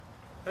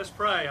Let's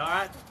pray, all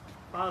right?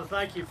 Father,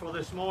 thank you for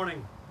this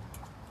morning.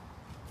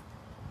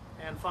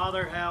 And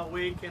Father, how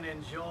we can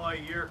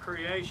enjoy your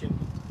creation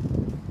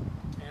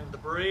and the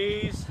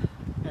breeze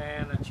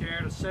and a chair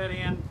to sit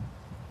in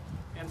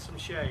and some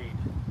shade.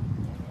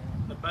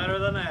 But better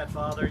than that,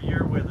 Father,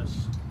 you're with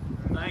us.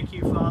 Thank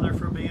you, Father,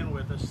 for being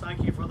with us.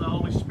 Thank you for the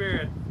Holy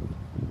Spirit.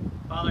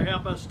 Father,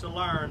 help us to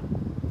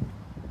learn.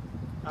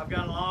 I've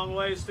got a long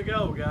ways to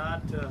go,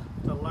 God, to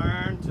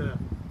learn to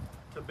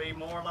be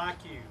more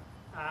like you.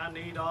 I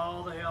need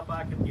all the help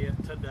I can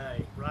get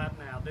today, right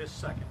now, this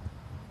second.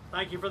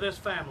 Thank you for this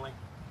family,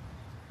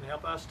 and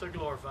help us to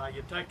glorify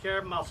you. Take care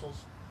of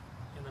muscles.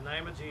 In the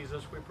name of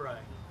Jesus, we pray.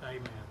 Amen.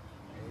 Amen.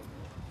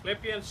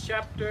 Philippians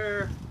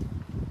chapter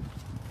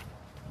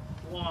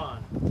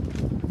 1.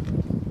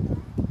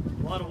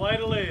 What a way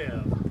to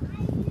live.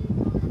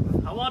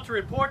 I want to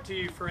report to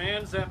you,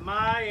 friends, that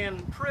my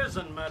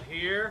imprisonment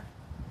here,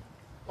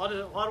 what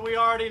do we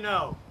already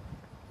know?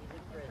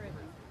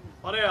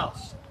 What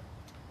else?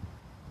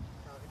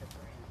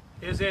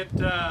 Is it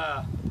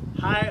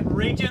Hyatt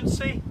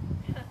Regency?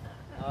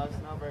 No,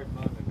 it's not very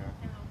fun in there.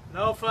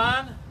 No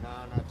fun? No,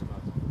 not too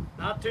much.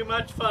 Not too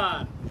much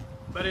fun.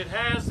 But it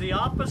has the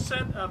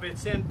opposite of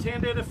its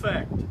intended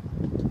effect.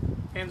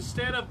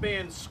 Instead of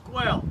being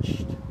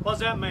squelched, what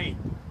does that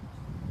mean?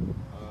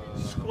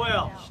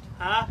 Squelched,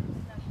 huh?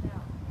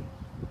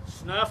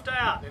 Snuffed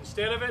out.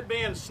 Instead of it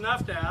being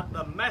snuffed out,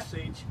 the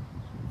message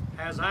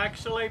has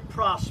actually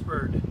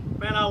prospered.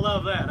 Man, I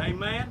love that.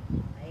 Amen?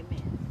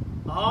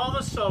 Amen. All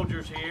the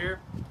soldiers here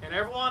and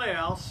everyone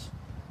else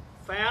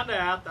found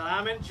out that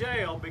I'm in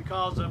jail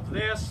because of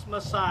this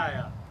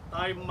Messiah.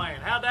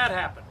 Amen. How'd that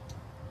happen?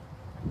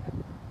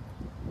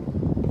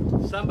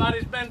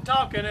 Somebody's been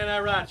talking, isn't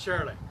that right,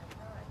 Shirley?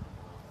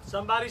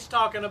 Somebody's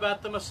talking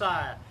about the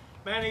Messiah.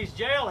 Man, these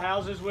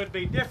jailhouses would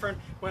be different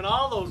when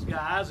all those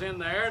guys in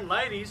there and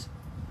ladies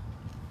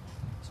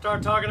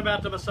start talking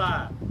about the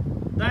Messiah.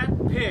 That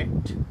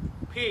piqued,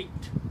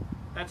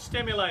 that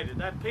stimulated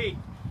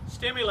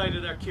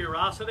their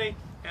curiosity,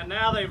 and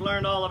now they've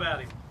learned all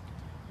about him.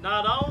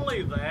 Not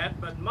only that,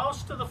 but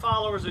most of the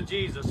followers of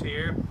Jesus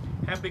here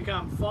have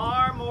become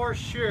far more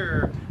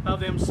sure of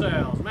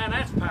themselves. Man,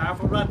 that's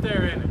powerful right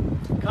there, isn't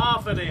it?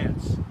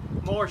 Confidence,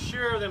 more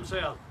sure of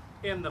themselves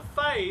in the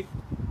faith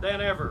than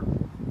ever.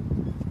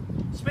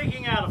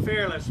 Speaking out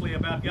fearlessly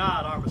about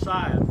God, our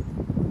Messiah,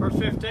 verse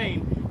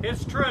 15,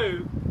 it's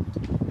true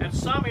that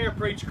some here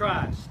preach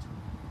Christ,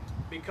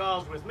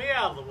 because with me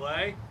out of the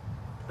way,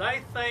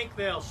 they think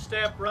they'll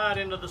step right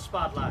into the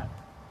spotlight.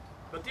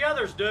 But the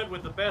others do it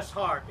with the best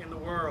heart in the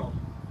world.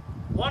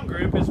 One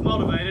group is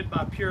motivated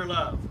by pure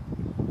love,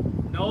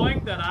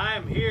 knowing that I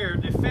am here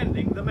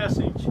defending the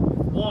message,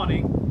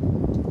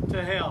 wanting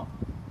to help.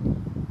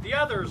 The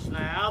others,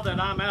 now that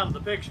I'm out of the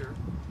picture,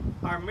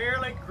 are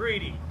merely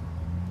greedy,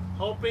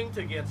 hoping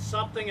to get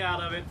something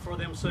out of it for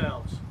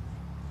themselves.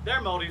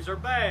 Their motives are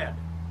bad.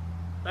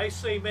 They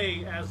see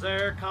me as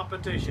their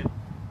competition.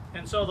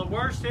 And so the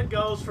worse it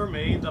goes for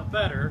me, the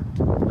better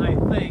they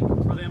think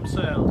for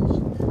themselves.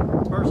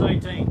 Verse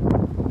 18.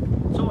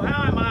 So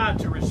how am I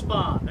to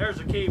respond? There's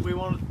a key we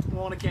want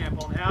to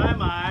camp on. How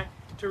am I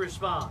to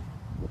respond?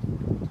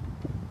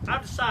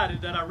 I've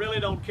decided that I really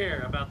don't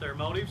care about their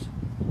motives,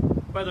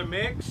 whether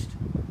mixed,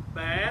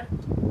 bad,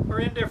 or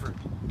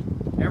indifferent.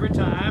 Every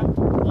time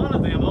one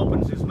of them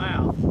opens his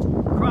mouth,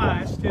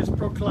 Christ is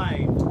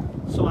proclaimed,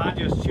 so I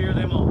just cheer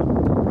them on.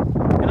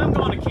 And I'm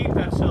going to keep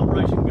that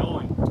celebration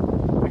going,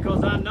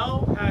 because I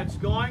know how it's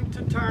going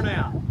to turn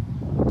out.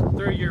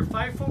 Through your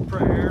faithful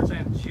prayers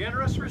and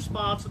generous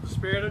response of the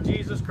Spirit of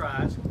Jesus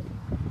Christ,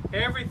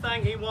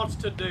 everything he wants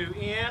to do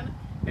in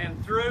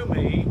and through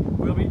me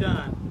will be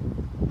done.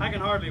 I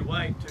can hardly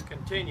wait to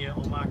continue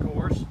on my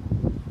course,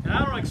 and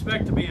I don't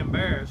expect to be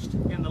embarrassed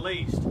in the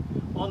least.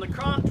 On the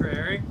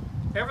contrary,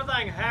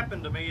 everything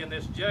happened to me in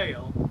this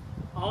jail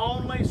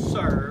only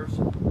serves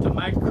to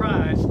make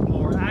Christ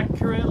more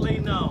accurately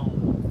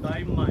known.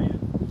 Amen.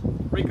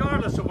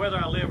 Regardless of whether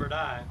I live or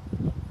die,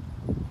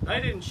 they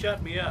didn't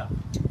shut me up.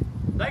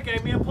 They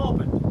gave me a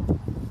pulpit.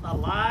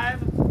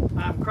 Alive,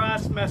 I'm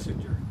Christ's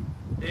messenger.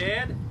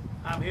 Dead,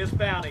 I'm his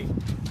bounty.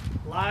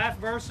 Life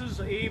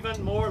versus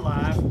even more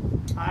life,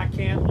 I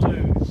can't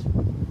lose.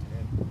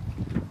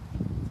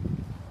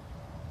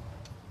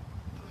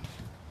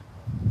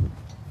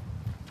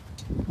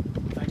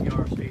 Thank you,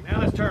 R.C. Now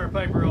let's turn the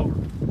paper over.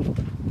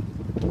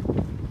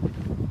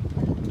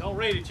 Don't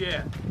read it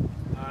yet.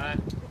 All right.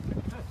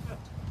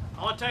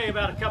 I want to tell you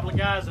about a couple of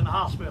guys in the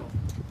hospital.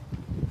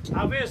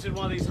 I visited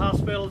one of these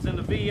hospitals in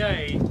the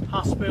VA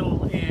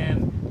hospital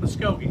in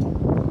Muskogee.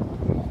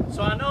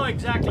 So I know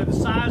exactly the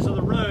size of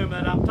the room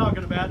that I'm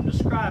talking about and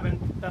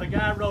describing that a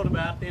guy wrote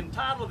about. The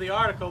title of the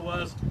article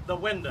was The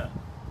Window.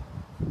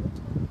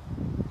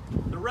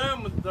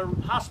 The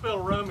hospital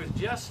room is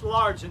just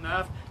large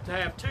enough to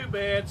have 2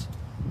 beds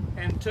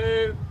and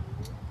 2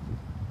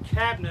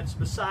 cabinets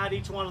beside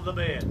each one of the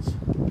beds.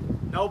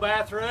 No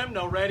bathroom,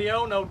 no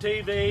radio, no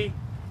TV,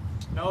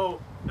 no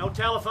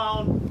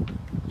telephone,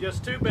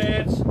 just 2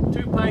 beds,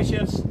 2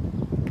 patients,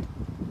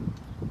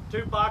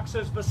 2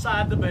 boxes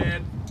beside the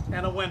bed,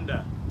 and a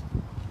window.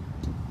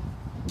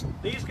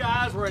 These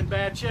guys were in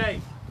bad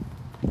shape,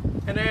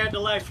 and they had to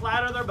lay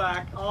flat on their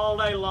back all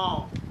day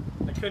long.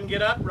 They couldn't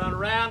get up, run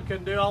around,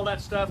 couldn't do all that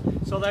stuff,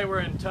 so they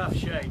were in tough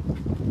shape.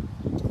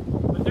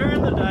 But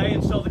during the day,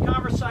 and so the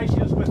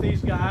conversations with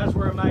these guys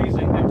were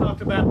amazing. They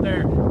talked about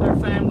their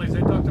families,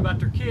 they talked about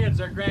their kids,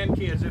 their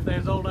grandkids, if they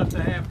was old enough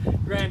to have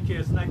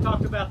grandkids, and they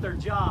talked about their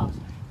jobs.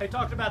 They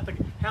talked about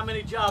how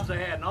many jobs they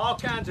had, and all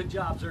kinds of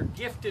jobs, their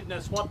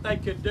giftedness, what they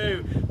could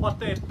do, what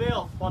they had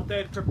built, what they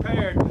had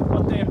prepared,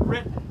 what they had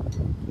written.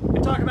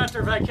 They talked about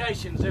their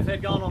vacations, if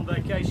they'd gone on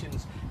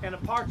vacations, and the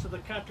parts of the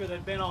country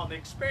they'd been on, the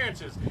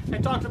experiences. They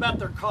talked about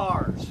their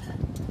cars,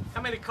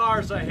 how many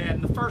cars they had,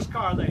 and the first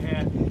car they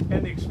had,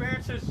 and the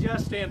experiences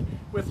just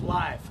with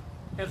life.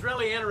 It's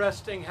really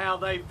interesting how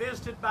they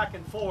visited back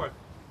and forth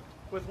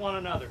with one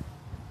another.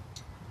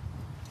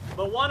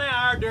 But 1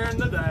 hour during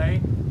the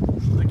day,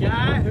 the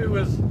guy who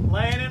was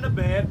laying in the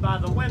bed by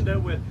the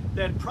window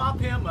they'd prop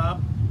him up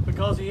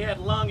because he had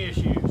lung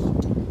issues.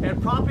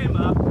 They'd prop him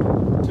up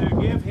to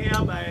give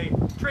him a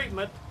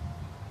treatment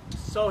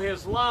so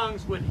his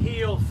lungs would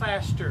heal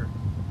faster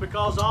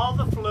because all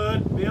the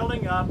fluid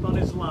building up on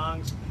his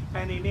lungs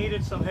and he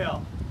needed some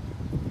help.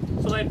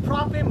 So they'd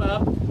prop him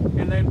up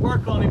and they'd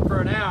work on him for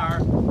an hour,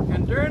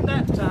 and during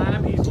that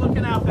time he's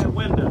looking out that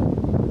window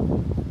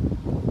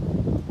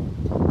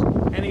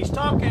and he's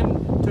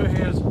talking to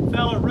his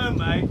fellow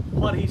roommate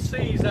what he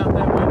sees out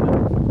that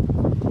window.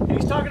 And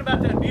he's talking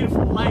about that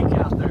beautiful lake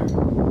out there.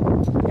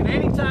 And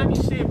anytime you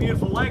see a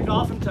beautiful lake,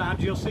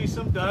 oftentimes you'll see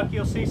some duck,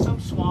 you'll see some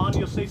swan,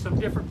 you'll see some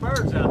different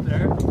birds out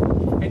there,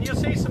 and you'll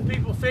see some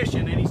people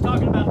fishing. And he's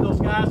talking about those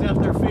guys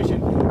out there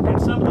fishing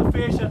and some of the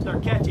fish that they're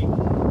catching.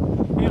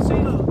 And you'll see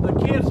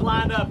the kids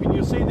lined up, and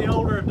you'll see the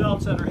older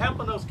adults that are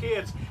helping those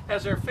kids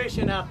as they're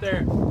fishing out there.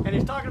 And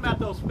he's talking about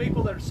those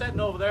people that are sitting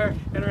over there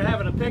and are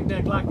having a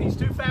picnic, like these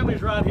 2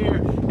 families right here,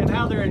 and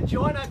how they're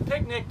enjoying that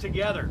picnic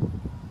together.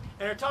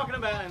 And they're talking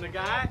about, and the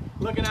guy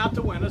looking out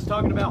the window is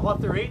talking about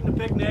what they're eating, the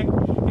picnic.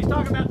 He's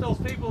talking about those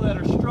people that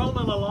are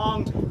strolling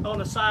along on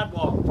the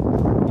sidewalk,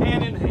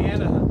 hand in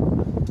hand,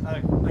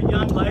 a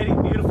young lady,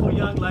 beautiful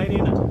young lady,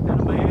 and a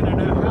man,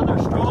 and how they're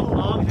strolling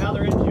along, how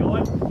they're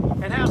enjoying,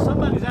 and how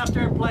somebody's out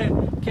there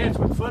playing catch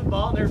with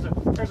football, and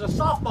there's a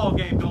softball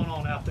game going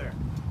on out there.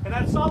 And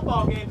that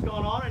softball game's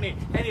going on,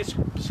 and he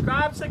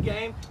describes the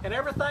game and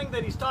everything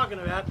that he's talking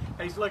about,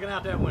 and he's looking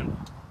out that window.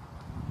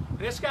 And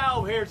this guy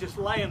over here is just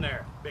laying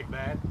there, Big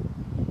Bad.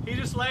 He's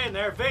just laying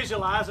there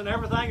visualizing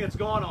everything that's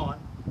going on.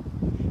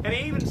 And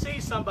he even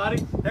sees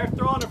somebody, they're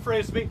throwing a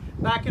frisbee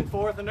back and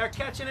forth, and they're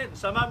catching it, and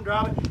some of them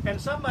drop it, and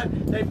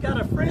they've got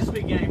a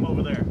frisbee game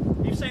over there.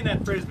 You've seen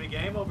that frisbee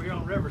game over here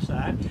on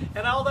Riverside,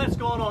 and all that's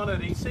going on,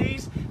 and he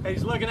sees, and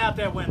he's looking out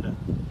that window.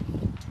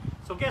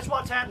 So guess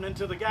what's happening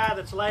to the guy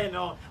that's laying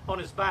on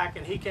his back,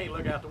 and he can't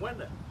look out the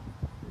window?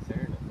 He's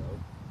hearing it,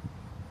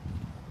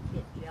 though.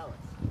 Get jealous.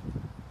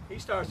 He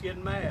starts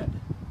getting mad.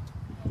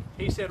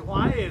 He said,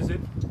 why is it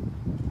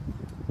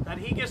that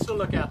he gets to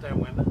look out that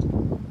window?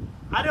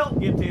 I don't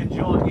get to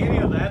enjoy any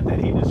of that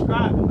he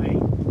described to me,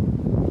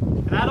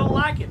 and I don't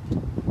like it.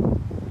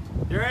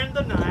 During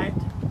the night,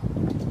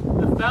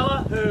 the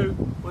fella who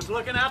was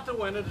looking out the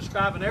window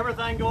describing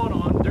everything going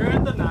on,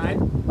 during the night,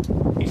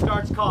 he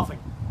starts coughing.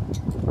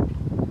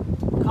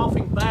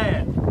 Coughing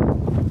bad.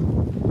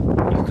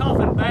 He's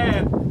coughing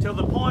bad till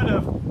the point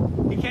of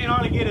he can't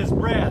hardly get his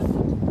breath.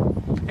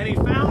 And he's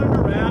fouling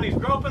around, he's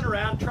groping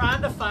around,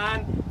 trying to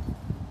find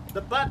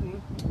the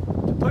button,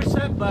 to push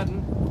that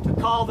button to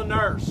call the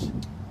nurse.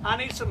 I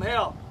need some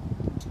help.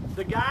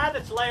 The guy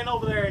that's laying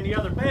over there in the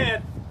other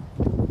bed,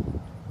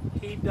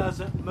 he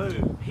doesn't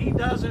move. He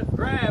doesn't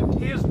grab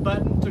his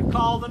button to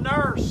call the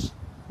nurse.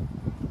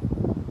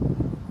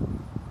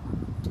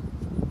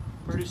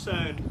 Pretty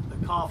soon,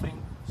 the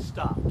coughing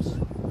stops.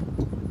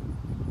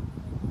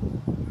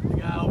 The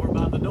guy over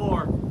by the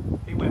door,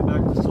 he went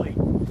back to sleep.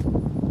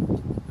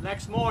 The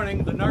next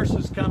morning, the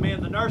nurses come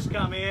in. The nurse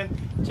come in,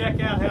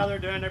 check out how they're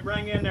doing. They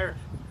bring in they're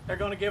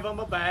going to give them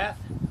a bath.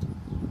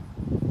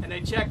 And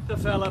they check the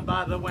fella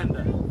by the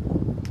window.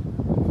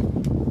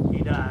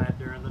 He died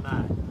during the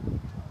night.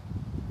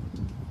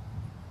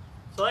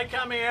 So they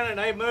come in and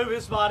they move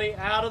his body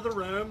out of the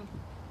room.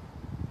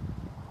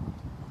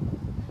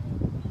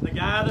 The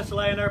guy that's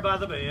laying there by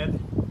the bed,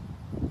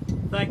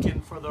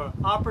 thinking for the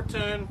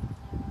opportune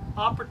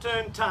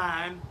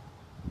time,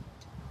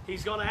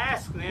 he's going to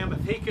ask them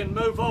if he can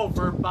move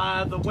over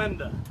by the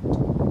window.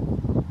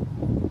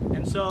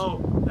 And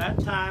so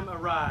that time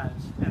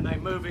arrives, and they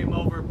move him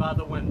over by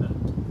the window.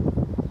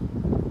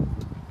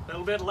 A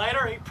little bit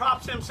later, he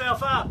props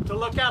himself up to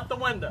look out the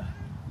window.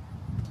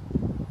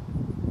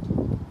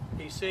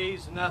 He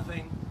sees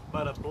nothing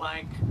but a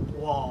blank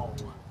wall.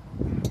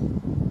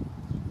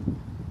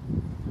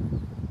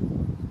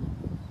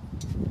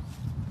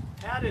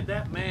 How did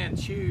that man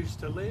choose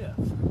to live?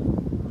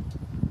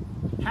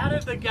 How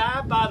did the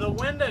guy by the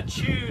window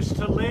choose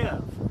to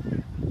live?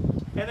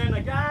 And then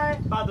the guy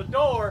by the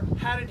door,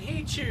 how did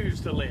he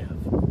choose to live?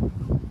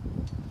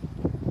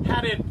 How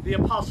did the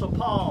Apostle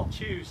Paul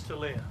choose to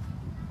live?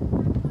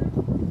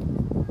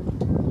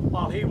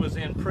 While he was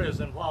in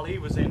prison, while he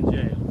was in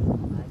jail.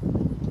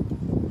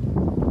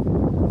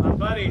 My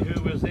buddy who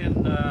was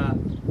in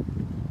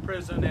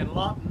prison in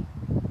Lawton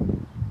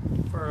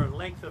for a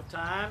length of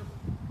time,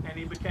 and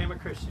he became a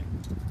Christian.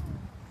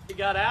 He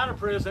got out of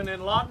prison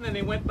in Lawton and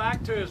he went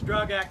back to his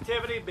drug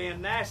activity,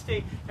 being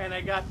nasty, and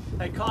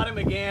they caught him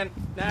again.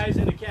 Now he's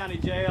in the county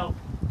jail,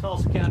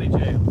 Tulsa County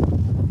Jail.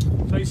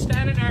 So he's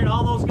standing there, and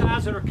all those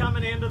guys that are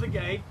coming into the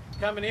gate,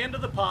 coming into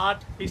the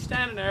pod, he's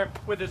standing there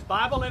with his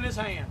Bible in his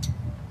hand.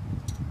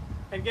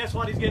 And guess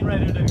what he's getting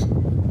ready to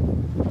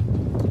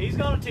do? He's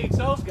going to teach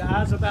those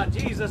guys about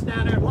Jesus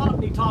down there in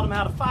Lawton. He taught them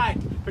how to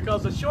fight,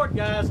 because the short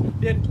guys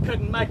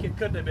couldn't make it,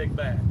 could they, Big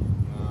Bad?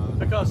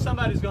 Because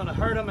somebody's going to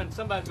hurt them, and it's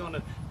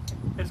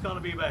going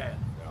to be bad.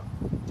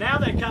 Now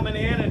they're coming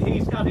in, and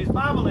he's got his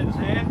Bible in his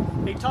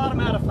hand. He taught them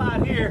how to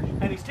fight here,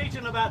 and he's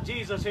teaching about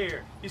Jesus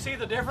here. You see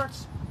the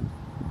difference?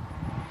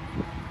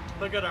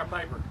 Look at our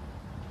paper,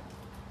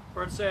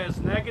 where it says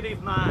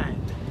negative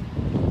mind.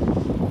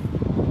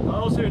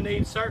 Those who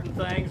need certain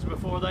things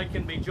before they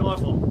can be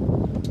joyful.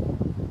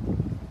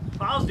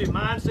 Positive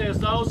mind says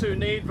those who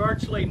need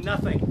virtually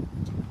nothing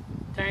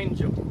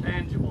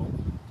tangible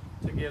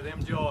to give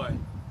them joy.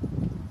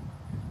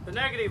 The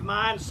negative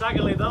mind,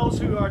 secondly, those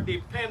who are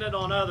dependent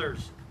on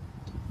others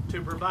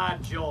to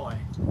provide joy.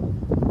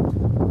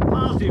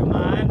 Positive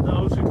mind,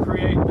 those who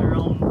create their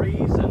own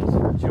reasons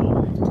for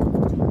joy.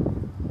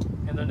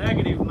 And the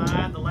negative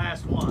mind, the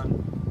last one,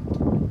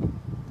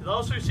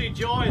 those who see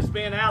joy as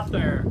being out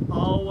there,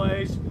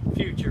 always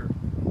future.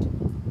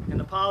 And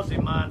the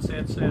positive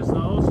mindset says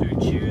those who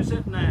choose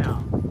it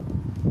now,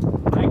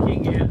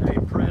 making it a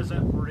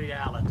present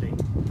reality.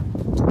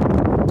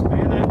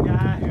 Man, that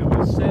guy who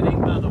was sitting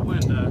by the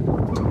window,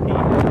 he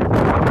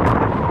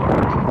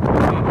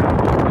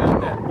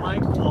had that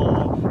blank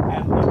wall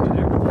and looked at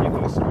everything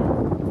he saw.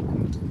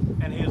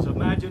 And his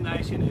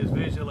imagination, his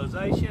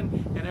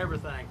visualization, and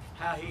everything.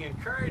 How he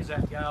encouraged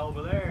that guy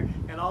over there,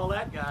 and all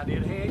that guy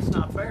did. Hey, it's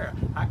not fair.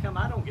 How come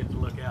I don't get to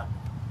look out?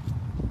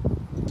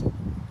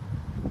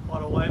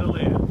 What a way to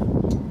live.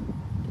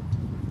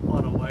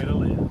 What a way to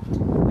live.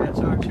 That's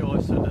our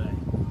choice today.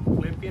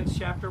 Philippians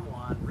chapter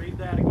 1. Read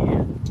that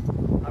again.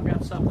 I've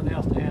got something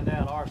else to hand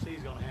out.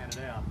 RC's going to hand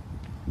it out.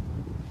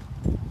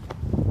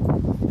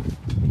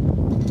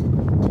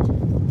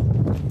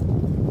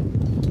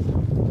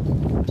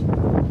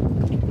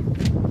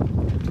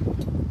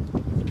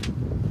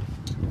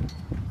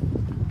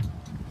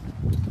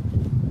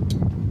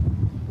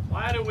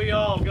 Why do we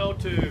all go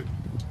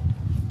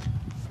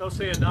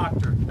see a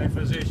doctor, a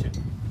physician?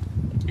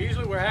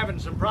 Usually we're having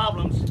some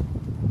problems.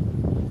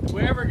 Do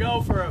we ever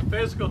go for a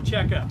physical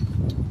checkup?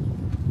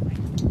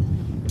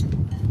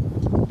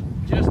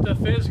 Just a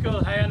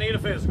physical, hey, I need a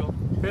physical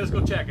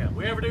checkup.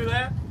 We ever do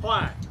that?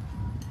 Why?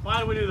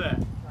 Why do we do that?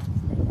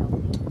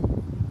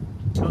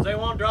 Because they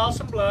want to draw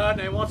some blood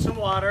and they want some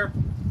water.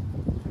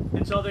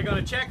 And so they're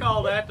going to check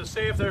all that to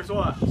see if there's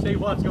what? See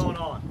what's going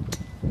on.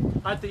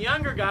 Like the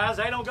younger guys,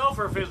 they don't go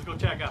for a physical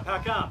checkup. How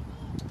come?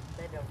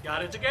 They don't.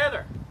 Got it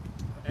together.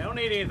 They don't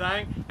need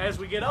anything. As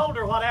we get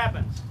older, what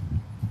happens?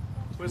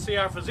 We'll see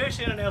our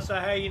physician and they'll say,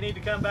 hey, you need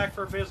to come back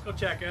for a physical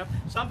checkup.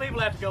 Some people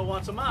have to go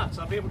once a month.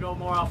 Some people go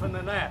more often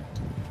than that.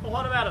 But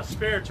what about a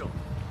spiritual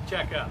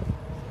checkup?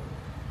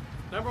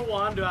 Number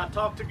one, do I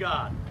talk to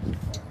God?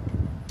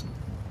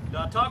 Do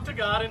I talk to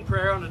God in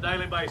prayer on a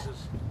daily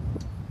basis?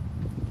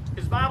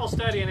 Is Bible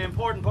study an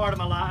important part of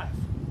my life?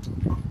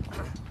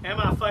 Am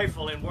I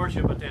faithful in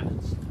worship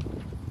attendance?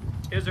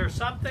 Is there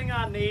something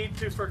I need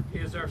to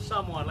is there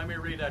someone, let me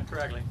read that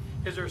correctly.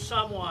 Is there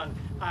someone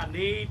I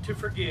need to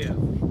forgive?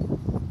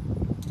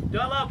 Do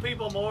I love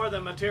people more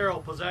than material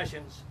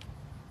possessions?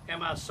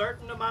 Am I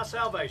certain of my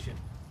salvation?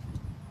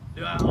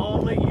 Do I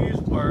only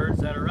use words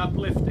that are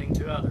uplifting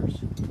to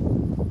others?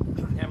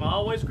 Am I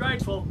always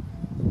grateful,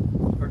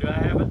 or do I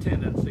have a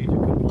tendency to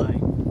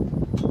complain?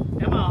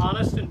 Am I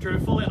honest and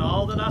truthful in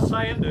all that I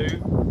say and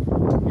do?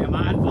 Am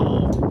I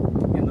involved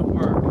in the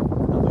work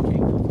of the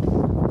kingdom?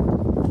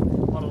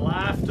 What a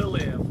life to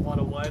live. What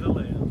a way to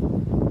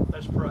live.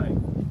 Let's pray.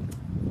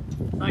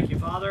 Thank you,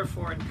 Father,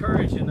 for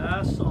encouraging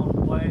us on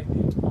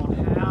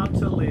how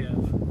to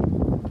live.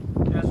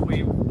 As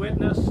we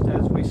witnessed,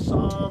 as we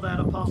saw that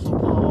Apostle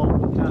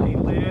Paul, how he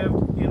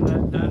lived in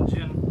that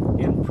dungeon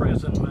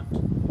imprisonment,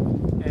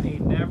 and he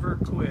never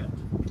quit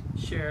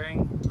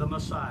sharing the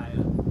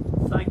Messiah.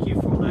 Thank you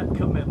for that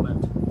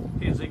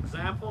commitment, his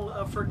example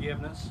of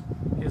forgiveness,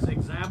 his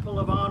example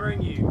of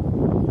honoring you.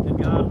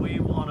 And God, we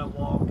want to